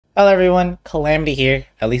Hello everyone, Calamity here,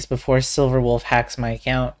 at least before Silverwolf hacks my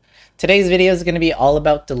account. Today's video is going to be all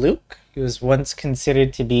about Diluc, who was once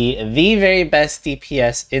considered to be the very best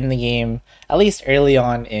DPS in the game, at least early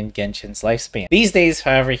on in Genshin's lifespan. These days,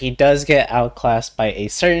 however, he does get outclassed by a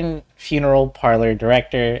certain funeral parlor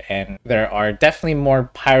director, and there are definitely more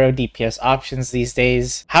pyro DPS options these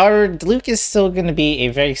days. However, Diluc is still going to be a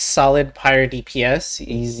very solid pyro DPS.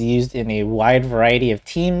 He's used in a wide variety of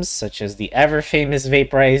teams, such as the ever-famous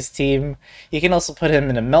Vaporized team. You can also put him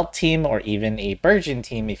in a Melt team or even a Burgeon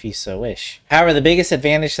team if you so wish. However, the biggest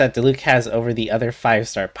advantage that Diluc has over the other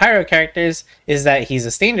 5-star pyro characters is that he's a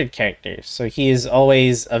standard character, so he is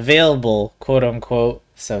always available, quote-unquote,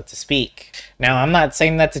 so to speak. Now, I'm not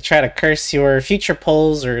saying that to try to curse your future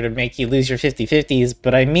pulls or to make you lose your 50-50s,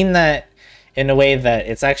 but I mean that in a way that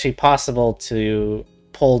it's actually possible to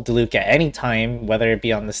pull Diluc at any time, whether it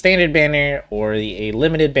be on the standard banner or a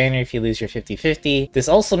limited banner if you lose your 50-50. This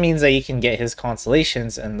also means that you can get his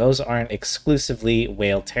Constellations, and those aren't exclusively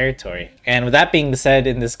whale territory. And with that being said,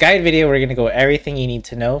 in this guide video, we're going to go everything you need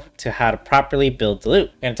to know to how to properly build Diluc.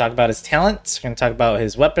 We're going to talk about his talents, we're going to talk about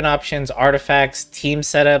his weapon options, artifacts, team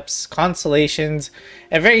setups, Constellations,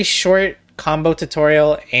 a very short combo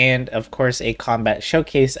tutorial, and of course a combat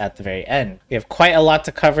showcase at the very end. We have quite a lot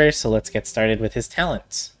to cover, so let's get started with his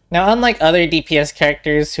talents. Now, unlike other DPS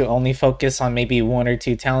characters who only focus on maybe 1 or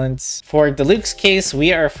 2 talents, for Diluc's case,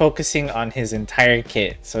 we are focusing on his entire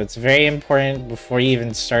kit. So it's very important before you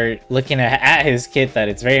even start looking at his kit that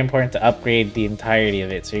it's very important to upgrade the entirety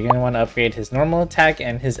of it. So you're going to want to upgrade his normal attack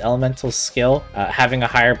and his elemental skill, having a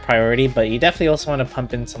higher priority, but you definitely also want to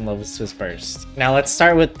pump in some levels to his burst. Now let's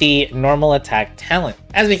start with the normal attack talent.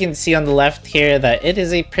 As we can see on the left here, that it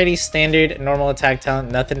is a pretty standard normal attack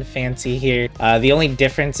talent, nothing fancy here. The only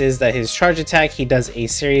difference is that his charge attack, he does a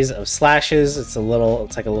series of slashes. It's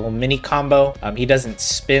like a little mini combo. He doesn't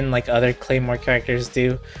spin like other Claymore characters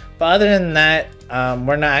do. But other than that,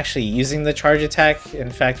 we're not actually using the charge attack. In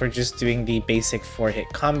fact, we're just doing the basic 4-hit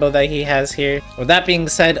combo that he has here. With that being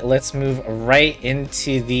said, let's move right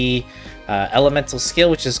into the elemental skill,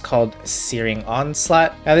 which is called Searing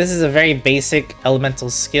Onslaught. Now, this is a very basic elemental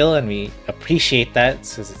skill, and we appreciate that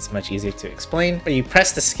because it's much easier to explain. But you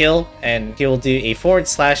press the skill, and he will do a forward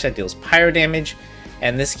slash that deals pyro damage,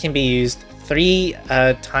 and this can be used 3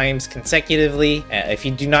 times consecutively. If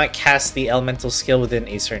you do not cast the elemental skill within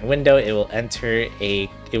a certain window, it will enter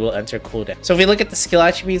cooldown. So if we look at the skill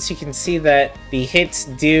attributes, you can see that the hits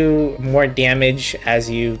do more damage as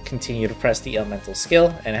you continue to press the elemental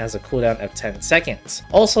skill, and it has a cooldown of 10 seconds.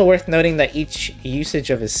 Also worth noting that each usage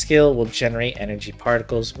of his skill will generate energy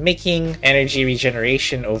particles, making energy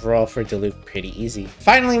regeneration overall for Diluc pretty easy.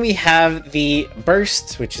 Finally, we have the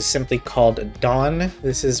burst, which is simply called Dawn.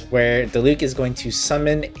 This is where Diluc is going to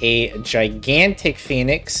summon a gigantic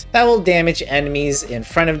phoenix that will damage enemies in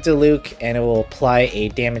front of Diluc, and it will apply a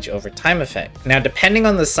damage over time effect. Now, depending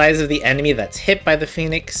on the size of the enemy that's hit by the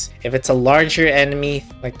phoenix, if it's a larger enemy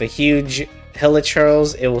like the huge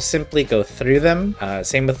Hilichurls, it will simply go through them.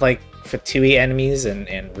 Same with like Fatui enemies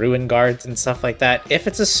and Ruin Guards and stuff like that. If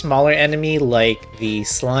it's a smaller enemy like the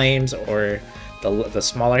Slimes or the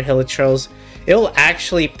smaller Hilichurls, it will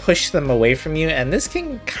actually push them away from you, and this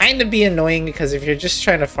can kind of be annoying because if you're just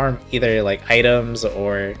trying to farm either like items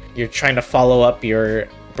or you're trying to follow up your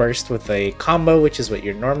burst with a combo, which is what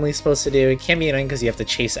you're normally supposed to do, it can be annoying because you have to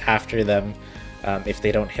chase after them if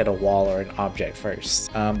they don't hit a wall or an object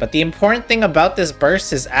first. But the important thing about this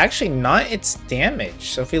burst is actually not its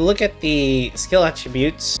damage. So if we look at the skill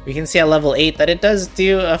attributes, we can see at level 8 that it does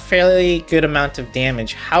do a fairly good amount of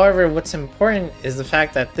damage. However, what's important is the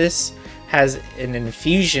fact that this has an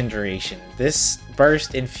infusion duration. This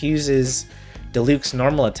burst infuses Diluc's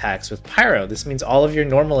normal attacks with pyro. This means all of your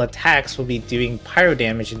normal attacks will be doing pyro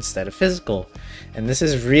damage instead of physical. And this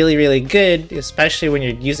is really, really good, especially when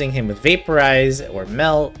you're using him with Vaporize or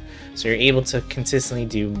Melt, so you're able to consistently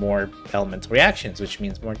do more elemental reactions, which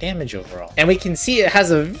means more damage overall. And we can see it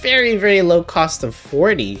has a very, very low cost of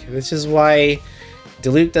 40. This is why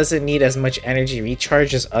Diluc doesn't need as much energy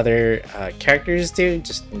recharge as other characters do.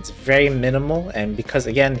 Just it's very minimal, and because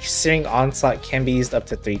again, Searing Onslaught can be used up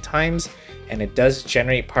to 3 times, and it does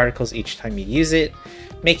generate particles each time you use it,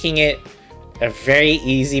 making it a very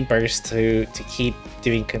easy burst to keep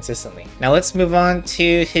doing consistently. Now let's move on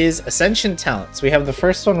to his Ascension talents. We have the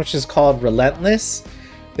first one, which is called Relentless.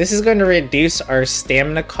 This is going to reduce our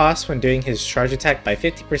stamina cost when doing his charge attack by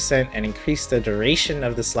 50% and increase the duration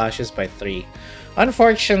of the slashes by 3.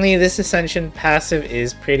 Unfortunately, this Ascension passive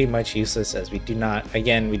is pretty much useless as we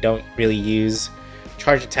don't really use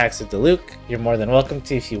charge attacks with Diluc. You're more than welcome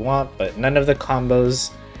to if you want, but none of the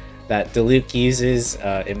combos that Diluc uses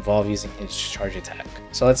involve using his charge attack.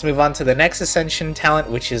 So let's move on to the next Ascension talent,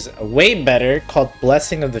 which is way better, called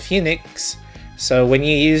Blessing of the Phoenix. So when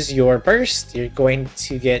you use your burst, you're going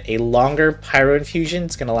to get a longer Pyro Infusion.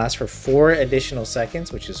 It's going to last for 4 additional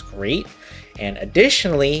seconds, which is great. And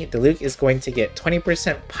additionally, Diluc is going to get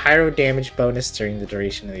 20% Pyro damage bonus during the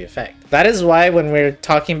duration of the effect. That is why when we're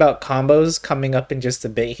talking about combos coming up in just a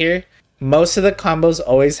bit here, most of the combos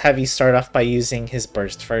always have you start off by using his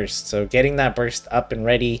burst first. So getting that burst up and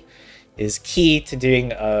ready is key to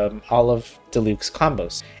doing all of Diluc's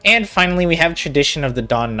combos. And finally, we have Tradition of the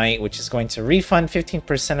Dawn Knight, which is going to refund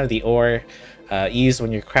 15% of the ore used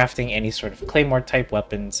when you're crafting any sort of claymore type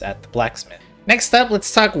weapons at the blacksmith. Next up,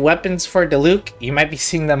 let's talk weapons for Diluc. You might be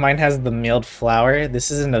seeing that mine has the Milled Flower.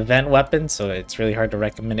 This is an event weapon, so it's really hard to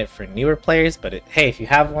recommend it for newer players, but hey, if you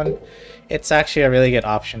have one, it's actually a really good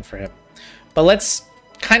option for him. But let's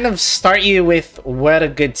kind of start you with what a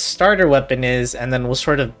good starter weapon is, and then we'll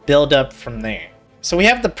sort of build up from there. So we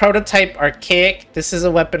have the Prototype Archaic. This is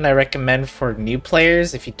a weapon I recommend for new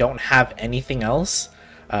players if you don't have anything else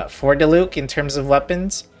for Diluc in terms of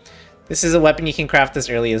weapons. This is a weapon you can craft as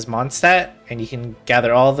early as Mondstadt, and you can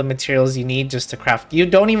gather all the materials you need just to craft. You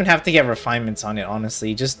don't even have to get refinements on it,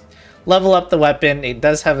 honestly. Just level up the weapon. It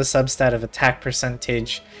does have a substat of attack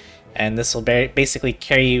percentage, and this will basically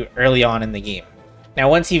carry you early on in the game. Now,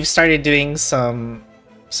 once you've started doing some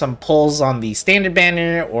pulls on the standard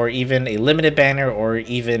banner, or even a limited banner, or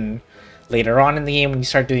even later on in the game when you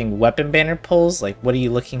start doing weapon banner pulls, like what are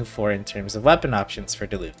you looking for in terms of weapon options for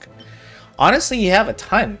Diluc? Honestly, you have a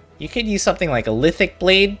ton. You could use something like a Lithic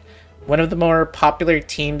Blade. One of the more popular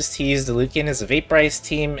teams to use Diluc in is a Vaporize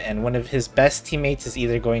team, and one of his best teammates is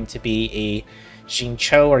either going to be a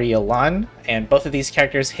Jincho or Yolan, and both of these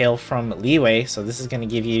characters hail from Leeway, so this is going to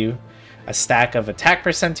give you a stack of attack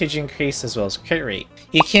percentage increase as well as crit rate.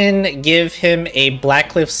 You can give him a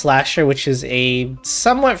Blackcliff Slasher, which is a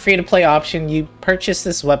somewhat free-to-play option. You purchase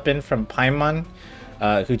this weapon from Paimon,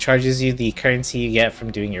 who charges you the currency you get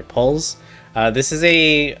from doing your pulls. This is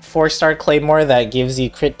a 4-star Claymore that gives you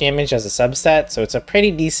crit damage as a substat, so it's a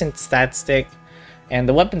pretty decent stat stick, and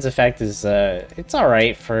the weapon's effect is it's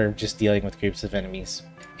alright for just dealing with groups of enemies.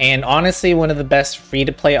 And honestly, one of the best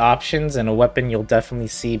free-to-play options and a weapon you'll definitely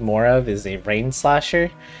see more of is a Rain Slasher.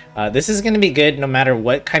 This is going to be good no matter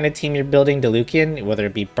what kind of team you're building Diluc in, whether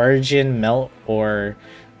it be Burgeon, Melt, or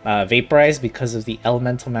Vaporize because of the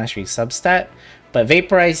Elemental Mastery substat. But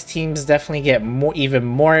Vaporized teams definitely get even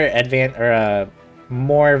more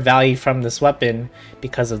more value from this weapon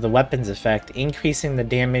because of the weapon's effect, increasing the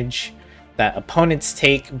damage that opponents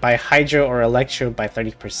take by Hydro or Electro by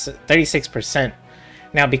 36%.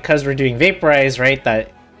 Now, because we're doing Vaporize, right,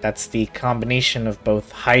 that's the combination of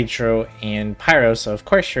both Hydro and Pyro, so of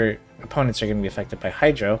course your opponents are going to be affected by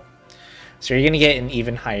Hydro. So you're going to get an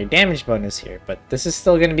even higher damage bonus here, but this is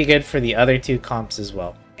still going to be good for the other two comps as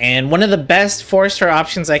well. And one of the best 4-star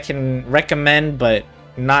options I can recommend, but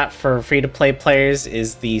not for free-to-play players,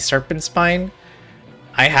 is the Serpent Spine.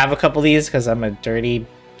 I have a couple of these because I'm a dirty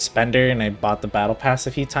spender and I bought the Battle Pass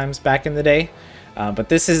a few times back in the day. But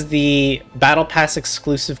this is the Battle Pass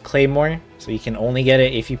exclusive Claymore, so you can only get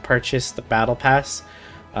it if you purchase the Battle Pass.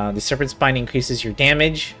 The Serpent Spine increases your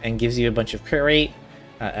damage and gives you a bunch of crit rate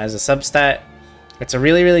as a substat. It's a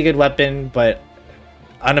really, really good weapon, but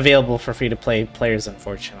unavailable for free-to-play players,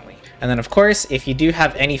 unfortunately. And then, of course, if you do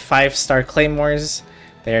have any 5-star Claymores,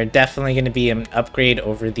 they're definitely going to be an upgrade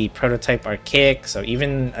over the Prototype Archaic. So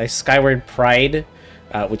even a Skyward Pride,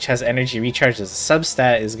 which has energy recharge as a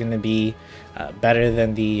substat, is going to be better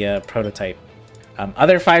than the Prototype.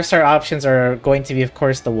 Other 5-star options are going to be, of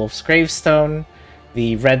course, the Wolf's Gravestone,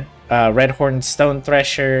 the Redhorn Stone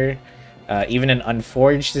Thresher, even an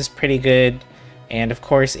Unforged is pretty good. And of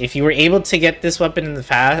course, if you were able to get this weapon in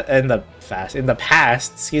the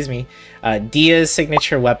past, excuse me, Dia's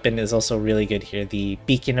signature weapon is also really good here. The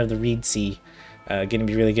Beacon of the Reed Sea, going to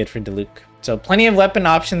be really good for Diluc. So plenty of weapon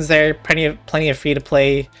options there, plenty of free to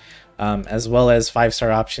play, as well as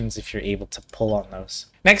 5-star options if you're able to pull on those.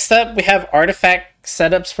 Next up, we have artifact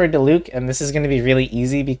setups for Diluc, and this is going to be really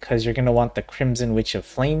easy because you're going to want the Crimson Witch of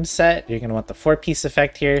Flame set. You're going to want the 4-piece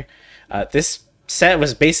effect here. This set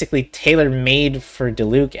was basically tailor-made for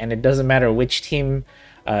Diluc, and it doesn't matter which team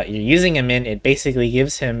you're using him in, it basically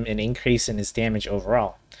gives him an increase in his damage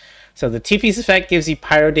overall. So the 2-piece effect gives you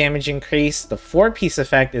pyro damage increase, the 4-piece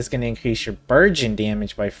effect is going to increase your Burgeon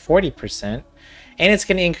damage by 40%, and it's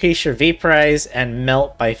going to increase your Vaporize and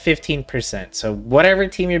Melt by 15%. So whatever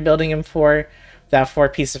team you're building him for, that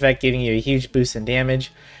 4-piece effect giving you a huge boost in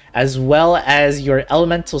damage, as well as your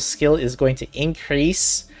Elemental skill is going to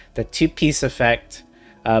increase the 2-piece effect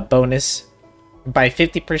bonus by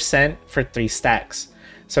 50% for 3 stacks.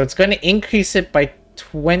 So it's going to increase it by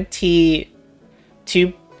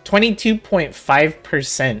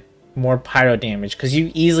 22.5% more pyro damage, because you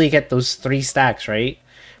easily get those 3 stacks, right?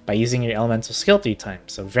 By using your elemental skill 3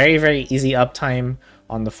 times. So very, very easy uptime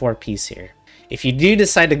on the 4-piece here. If you do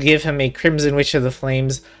decide to give him a Crimson Witch of the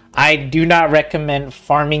Flames, I do not recommend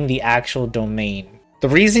farming the actual domain. The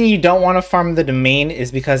reason you don't want to farm the domain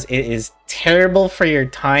is because it is terrible for your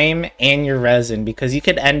time and your resin, because you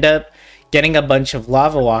could end up getting a bunch of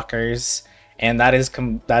lava walkers, and that is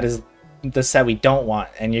the set we don't want,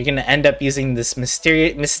 and you're going to end up using this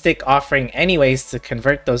mystic offering anyways to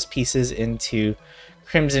convert those pieces into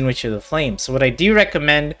Crimson Witch of the Flame. So what I do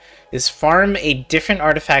recommend is farm a different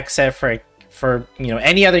artifact set for you know,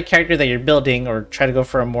 any other character that you're building, or try to go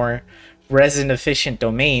for a more resin efficient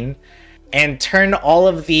domain, and turn all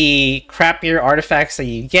of the crappier artifacts that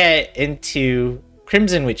you get into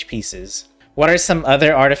Crimson Witch pieces. What are some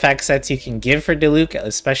other artifact sets you can give for Diluc,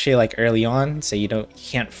 especially like early on, so you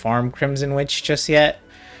can't farm Crimson Witch just yet?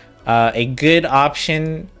 A good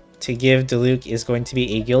option to give Diluc is going to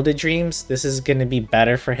be a Gilded Dreams. This is going to be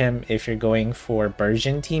better for him if you're going for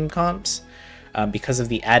Burgeon team comps, because of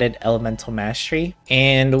the added elemental mastery.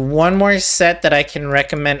 And one more set that I can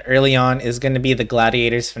recommend early on is going to be the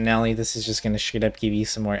Gladiator's Finale. This is just going to straight up give you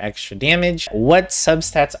some more extra damage. What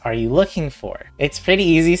substats are you looking for? It's pretty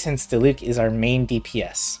easy, since Diluc is our main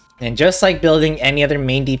DPS. And just like building any other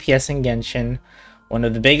main DPS in Genshin, one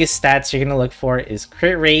of the biggest stats you're going to look for is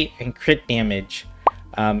crit rate and crit damage.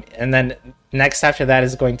 And then next after that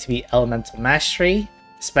is going to be elemental mastery.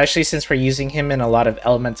 Especially since we're using him in a lot of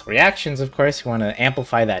elemental reactions, of course, we want to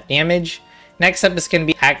amplify that damage. Next up is going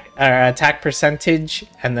to be attack percentage.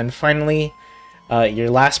 And then finally,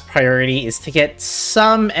 your last priority is to get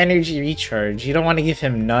some energy recharge. You don't want to give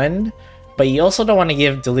him none, but you also don't want to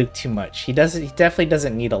give Diluc too much. He definitely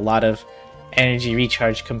doesn't need a lot of energy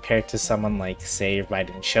recharge compared to someone like, say,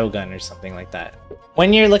 Raiden Shogun or something like that.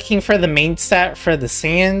 When you're looking for the main stat for the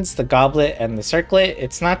Sands, the Goblet, and the Circlet,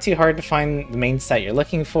 it's not too hard to find the main stat you're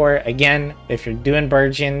looking for. Again, if you're doing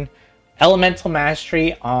Burgeon, Elemental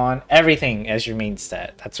Mastery on everything as your main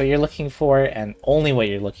stat. That's what you're looking for, and only what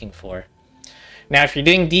you're looking for. Now, if you're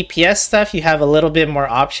doing DPS stuff, you have a little bit more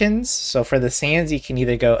options. So for the Sands, you can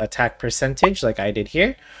either go attack percentage, like I did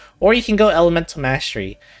here, or you can go Elemental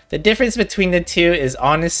Mastery. The difference between the two is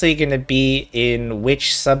honestly going to be in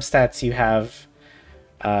which substats you have,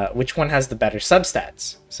 which one has the better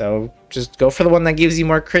substats. So just go for the one that gives you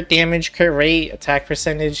more crit damage, crit rate, attack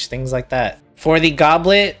percentage, things like that. For the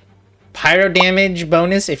Goblet, pyro damage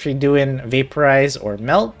bonus if you're doing Vaporize or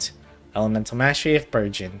Melt, Elemental Mastery if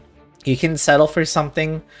Burgeon. You can settle for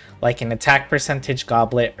something like an attack percentage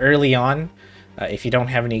Goblet early on if you don't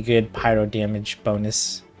have any good pyro damage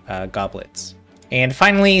bonus goblets. And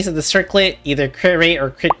finally, so the Circlet, either crit rate or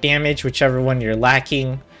crit damage, whichever one you're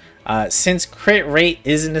lacking. Since crit rate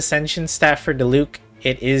is an ascension stat for Diluc,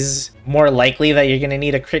 it is more likely that you're going to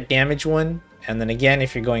need a crit damage one. And then again,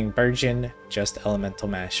 if you're going Burgeon, just Elemental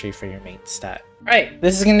Mastery for your main stat. Alright,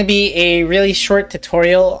 this is going to be a really short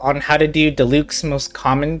tutorial on how to do Diluc's most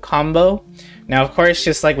common combo. Now, of course,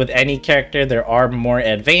 just like with any character, there are more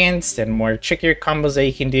advanced and more trickier combos that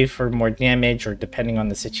you can do for more damage, or depending on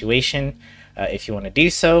the situation, if you want to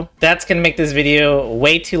do so. That's going to make this video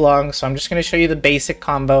way too long, so I'm just going to show you the basic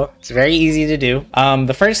combo. It's very easy to do.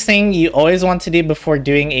 The first thing you always want to do before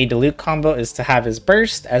doing a Diluc combo is to have his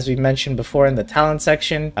burst. As we mentioned before in the talent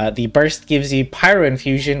section, the burst gives you Pyro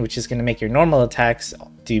Infusion, which is going to make your normal attacks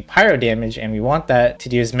do pyro damage, and we want that to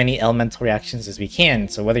do as many elemental reactions as we can.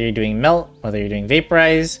 So whether you're doing Melt, whether you're doing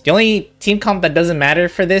Vaporize, the only team comp that doesn't matter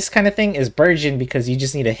for this kind of thing is Burgeon, because you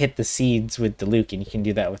just need to hit the seeds with Diluc, and you can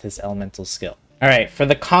do that with his elemental skill. Alright, for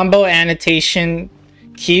the combo annotation,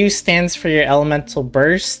 Q stands for your elemental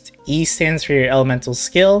burst, E stands for your elemental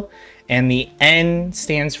skill, and the N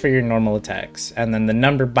stands for your normal attacks. And then the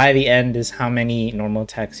number by the end is how many normal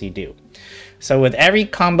attacks you do. So with every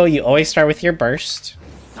combo, you always start with your burst.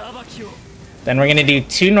 Then we're going to do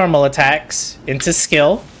 2 normal attacks into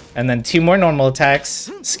skill, and then 2 more normal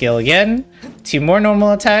attacks, skill again, 2 more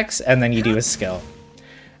normal attacks, and then you do a skill.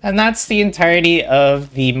 And that's the entirety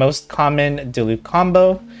of the most common Diluc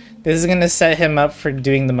combo. This is going to set him up for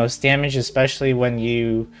doing the most damage, especially when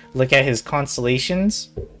you look at his constellations.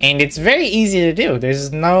 And it's very easy to do.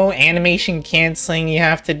 There's no animation canceling you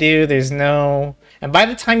have to do. There's no... And by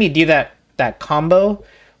the time you do that combo,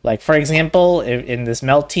 Like, for example, in this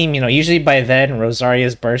melt team, you know, usually by then,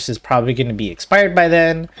 Rosaria's burst is probably going to be expired by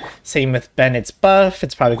then. Same with Bennett's buff,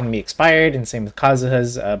 it's probably going to be expired, and same with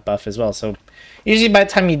Kazuha's buff as well. So usually by the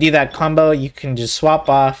time you do that combo, you can just swap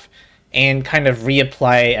off and kind of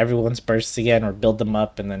reapply everyone's bursts again, or build them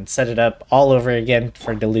up and then set it up all over again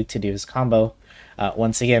for Diluc to do his combo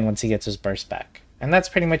once again once he gets his burst back. And that's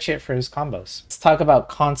pretty much it for his combos. Let's talk about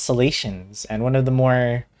Constellations, and one of the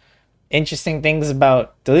more interesting things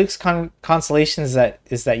about Diluc's Constellations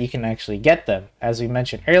is that you can actually get them. As we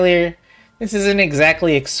mentioned earlier, this isn't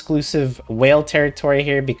exactly exclusive whale territory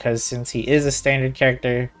here, because since he is a standard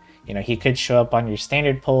character, you know, he could show up on your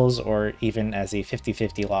standard pulls or even as a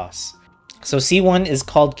 50-50 loss. So C1 is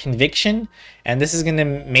called Conviction, and this is going to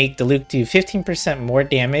make Diluc do 15% more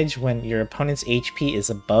damage when your opponent's HP is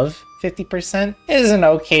above 50%. It is an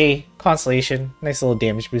okay constellation, nice little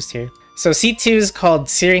damage boost here. So C2 is called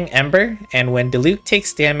Searing Ember, and when Diluc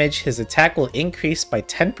takes damage, his attack will increase by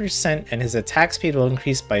 10% and his attack speed will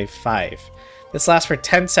increase by 5. This lasts for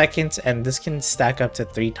 10 seconds, and this can stack up to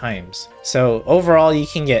 3 times. So overall, you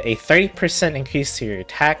can get a 30% increase to your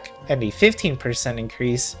attack and a 15%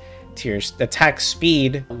 increase to your attack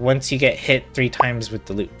speed once you get hit 3 times with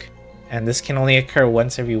Diluc. And this can only occur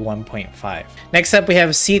once every 1.5. Next up, we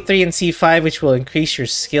have C3 and C5, which will increase your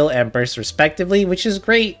skill and burst respectively, which is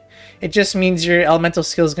great. It just means your elemental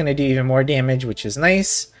skill is going to do even more damage, which is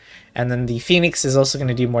nice. And then the Phoenix is also going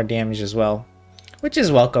to do more damage as well, which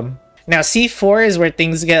is welcome. Now C4 is where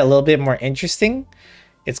things get a little bit more interesting.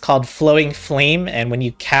 It's called Flowing Flame, and when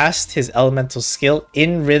you cast his elemental skill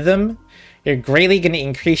in rhythm, you're greatly going to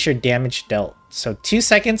increase your damage dealt. So 2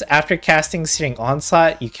 seconds after casting Searing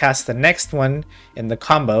Onslaught, you cast the next one in the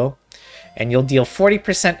combo, and you'll deal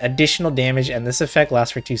 40% additional damage, and this effect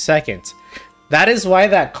lasts for 2 seconds. That is why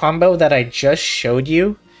that combo that I just showed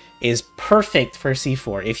you is perfect for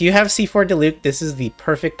C4. If you have C4 Diluc, this is the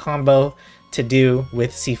perfect combo to do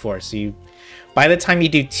with C4. So you, by the time you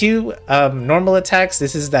do 2 normal attacks,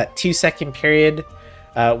 this is that 2-second period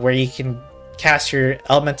where you can cast your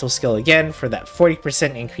elemental skill again for that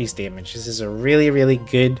 40% increased damage. This is a really, really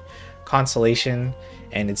good constellation,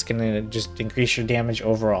 and it's gonna just increase your damage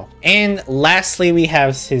overall. And lastly, we have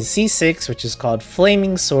his C6, which is called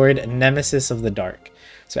Flaming Sword, Nemesis of the Dark.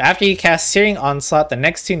 So after you cast Searing Onslaught, the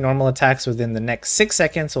next 2 normal attacks within the next 6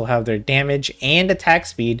 seconds will have their damage and attack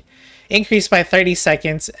speed increased by 30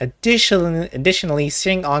 seconds. Additionally,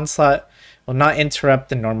 Searing Onslaught will not interrupt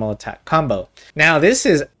the normal attack combo. Now, this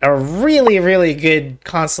is a really, really good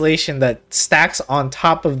constellation that stacks on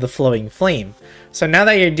top of the Flowing Flame. So now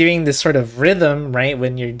that you're doing this sort of rhythm, right,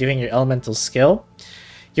 when you're doing your elemental skill,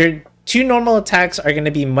 your 2 normal attacks are going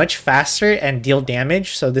to be much faster and deal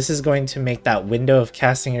damage. So this is going to make that window of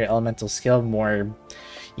casting your elemental skill more,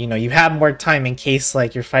 you know, you have more time in case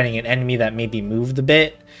like you're fighting an enemy that maybe moved a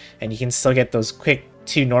bit, and you can still get those quick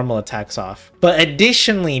 2 normal attacks off. But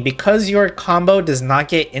additionally, because your combo does not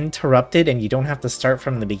get interrupted and you don't have to start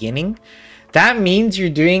from the beginning, that means you're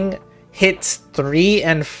doing hits 3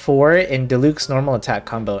 and 4 in Diluc's normal attack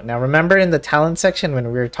combo. Now remember in the talent section when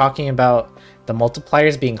we were talking about the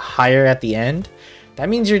multipliers being higher at the end, that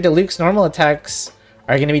means your Diluc's normal attacks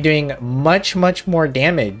are going to be doing much more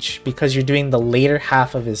damage because you're doing the later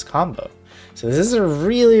half of his combo. So this is a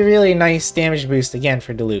really, really nice damage boost again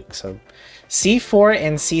for Diluc. So C4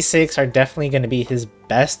 and C6 are definitely going to be his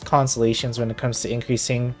best constellations when it comes to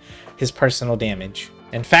increasing his personal damage.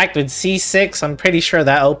 In fact, with C6, I'm pretty sure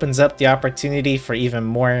that opens up the opportunity for even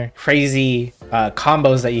more crazy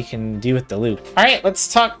combos that you can do with Diluc. Alright,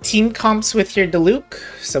 let's talk team comps with your Diluc.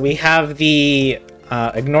 So we have the,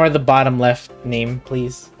 ignore the bottom left name,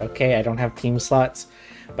 please. Okay, I don't have team slots.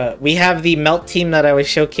 But we have the melt team that I was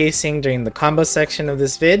showcasing during the combo section of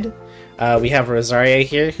this vid. We have Rosaria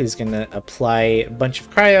here, who's going to apply a bunch of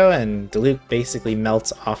cryo, and Diluc basically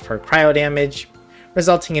melts off her cryo damage,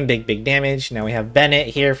 resulting in big damage. Now we have Bennett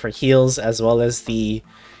here for heals, as well as the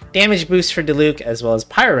damage boost for Diluc, as well as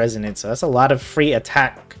Pyro Resonance. So that's a lot of free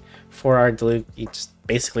attack for our Diluc. Just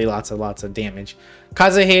basically lots of damage.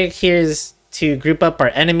 Kazuha here is to group up our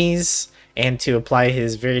enemies and to apply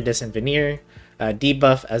his Viridescent Veneer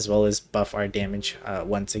debuff, as well as buff our damage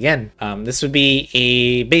once again. This would be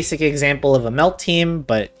a basic example of a melt team,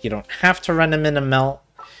 but you don't have to run them in a melt.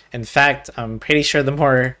 In fact, I'm pretty sure the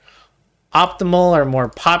more optimal or more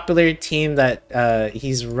popular team that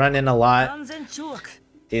he's running a lot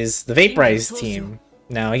is the Vaporized team.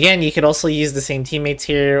 Now again, you could also use the same teammates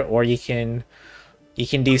here, or you can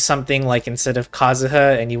do something like, instead of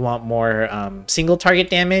Kazuha and you want more single target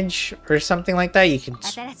damage or something like that, you can,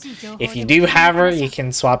 if you do have her, you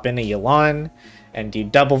can swap in a Yelan, and do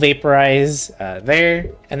double vaporize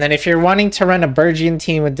there. And then if you're wanting to run a Burgian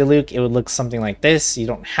team with Diluc, it would look something like this. You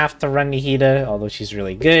don't have to run Nihida, although she's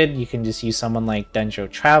really good. You can just use someone like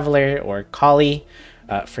Dendro Traveler or Kali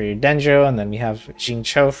for your Dendro, and then we have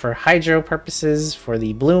Jingcho for Hydro purposes for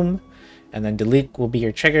the Bloom, and then Diluc will be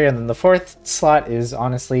your trigger. And then the fourth slot is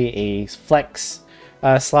honestly a flex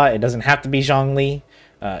slot. It doesn't have to be Zhongli.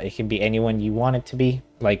 It can be anyone you want it to be.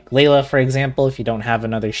 Like Layla, for example, if you don't have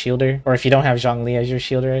another shielder. Or if you don't have Zhongli as your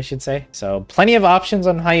shielder, I should say. So plenty of options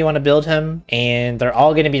on how you want to build him. And they're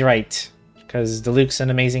all going to be right. Because Diluc's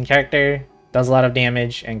an amazing character, does a lot of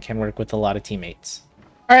damage, and can work with a lot of teammates.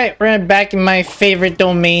 Alright, we're back in my favorite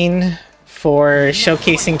domain for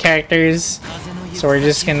showcasing characters. So we're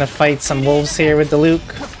just going to fight some wolves here with Diluc.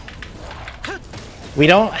 We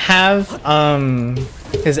don't have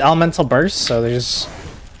his elemental burst, so there's...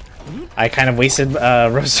 I kind of wasted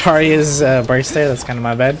Rosaria's burst there. That's kind of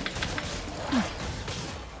my bad.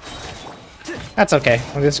 That's okay.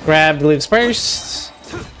 We'll just grab Diluc's burst.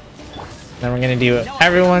 Then we're going to do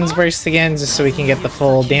everyone's burst again, just so we can get the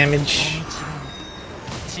full damage.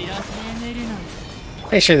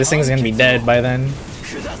 Pretty sure this thing's going to be dead by then.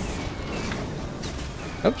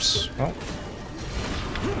 Oops. Oh.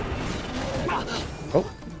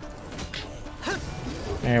 Oh.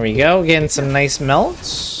 There we go. Getting some nice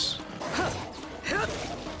melts.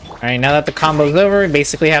 Alright, now that the combo's over, we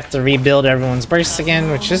basically have to rebuild everyone's bursts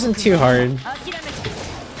again, which isn't too hard.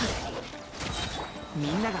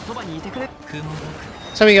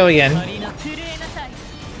 So we go again.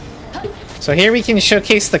 So here we can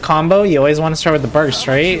showcase the combo. You always want to start with the burst,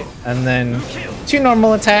 right? And then 2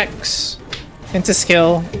 normal attacks into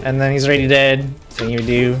skill, and then he's already dead. Then you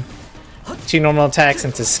do 2 normal attacks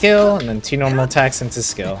into skill, and then 2 normal attacks into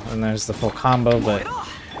skill. And there's the full combo, but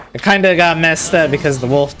it kind of got messed up because the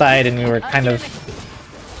wolf died and we were kind of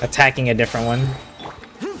attacking a different one.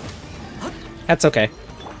 That's okay.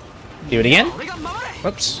 Do it again.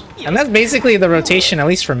 Whoops. And that's basically the rotation, at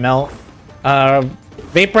least for Melt.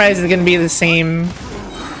 Vaporize is going to be the same.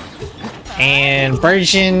 And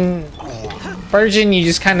Burgian, you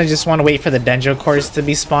just kind of just want to wait for the Dendro cores to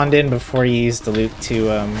be spawned in before you use Diluc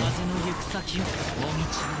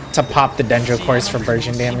to pop the Dendro cores for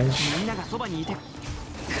Burgian damage.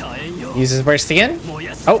 Uses burst again.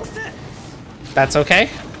 Oh, that's okay.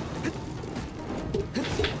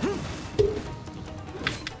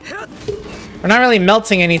 We're not really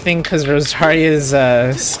melting anything because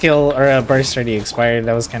Rosaria's skill or burst already expired.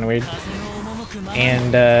 That was kind of weird.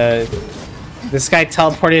 And this guy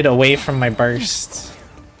teleported away from my burst.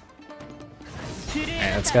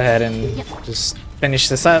 Alright, let's go ahead and just finish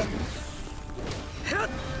this up.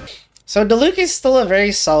 So Diluc is still a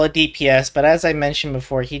very solid DPS, but as I mentioned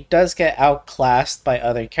before, he does get outclassed by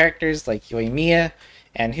other characters like Yoimiya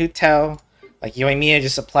and Hu Tao. Like Yoimiya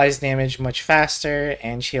just applies damage much faster,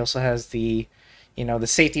 and she also has the, the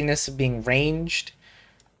safetiness of being ranged.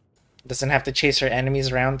 Doesn't have to chase her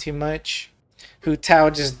enemies around too much. Hu Tao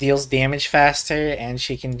just deals damage faster, and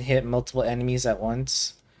she can hit multiple enemies at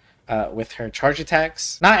once with her charge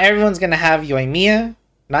attacks. Not everyone's gonna have Yoimiya.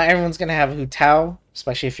 Not everyone's gonna have Hu Tao,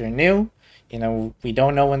 especially if you're new. We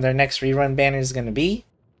don't know when their next rerun banner is gonna be.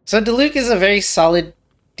 So Diluc is a very solid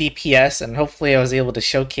DPS, and hopefully I was able to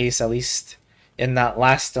showcase, at least in that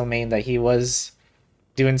last domain, that he was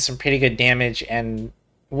doing some pretty good damage and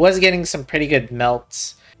was getting some pretty good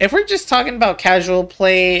melts. If we're just talking about casual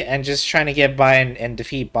play and just trying to get by and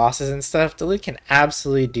defeat bosses and stuff, Diluc can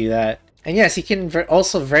absolutely do that. And yes, he can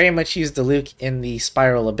also very much use Diluc in the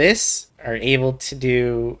Spiral Abyss. Are able to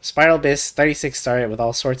do Spiral Abyss, 36 star it with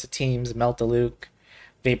all sorts of teams, melt Diluc,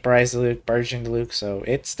 vaporize Diluc, Burgian Diluc, so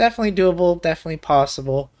it's definitely doable, definitely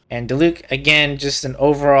possible. And Diluc, again, just an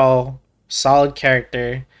overall solid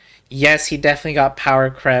character. Yes, he definitely got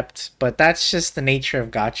power crept, but that's just the nature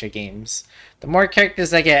of gacha games. The more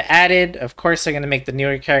characters that get added, of course they're going to make the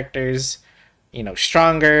newer characters,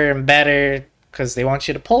 stronger and better, because they want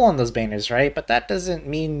you to pull on those banners, right? But that doesn't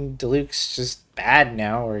mean Diluc's just bad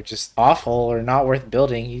now, or just awful, or not worth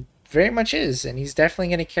building. He very much is, and he's definitely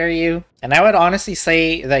going to carry you. And I would honestly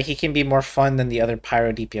say that he can be more fun than the other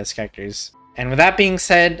Pyro DPS characters. And with that being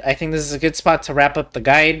said, I think this is a good spot to wrap up the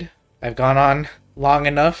guide. I've gone on long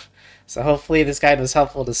enough, so hopefully this guide was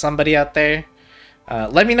helpful to somebody out there.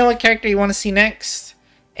 Let me know what character you want to see next,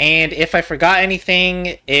 and if I forgot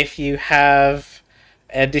anything, if you have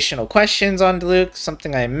additional questions on Diluc,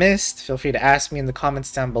 something I missed, feel free to ask me in the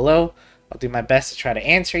comments down below. I'll do my best to try to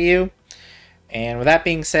answer you. And with that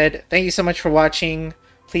being said, thank you so much for watching.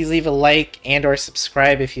 Please leave a like and or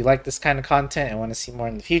subscribe if you like this kind of content and want to see more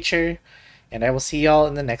in the future. And I will see y'all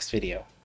in the next video.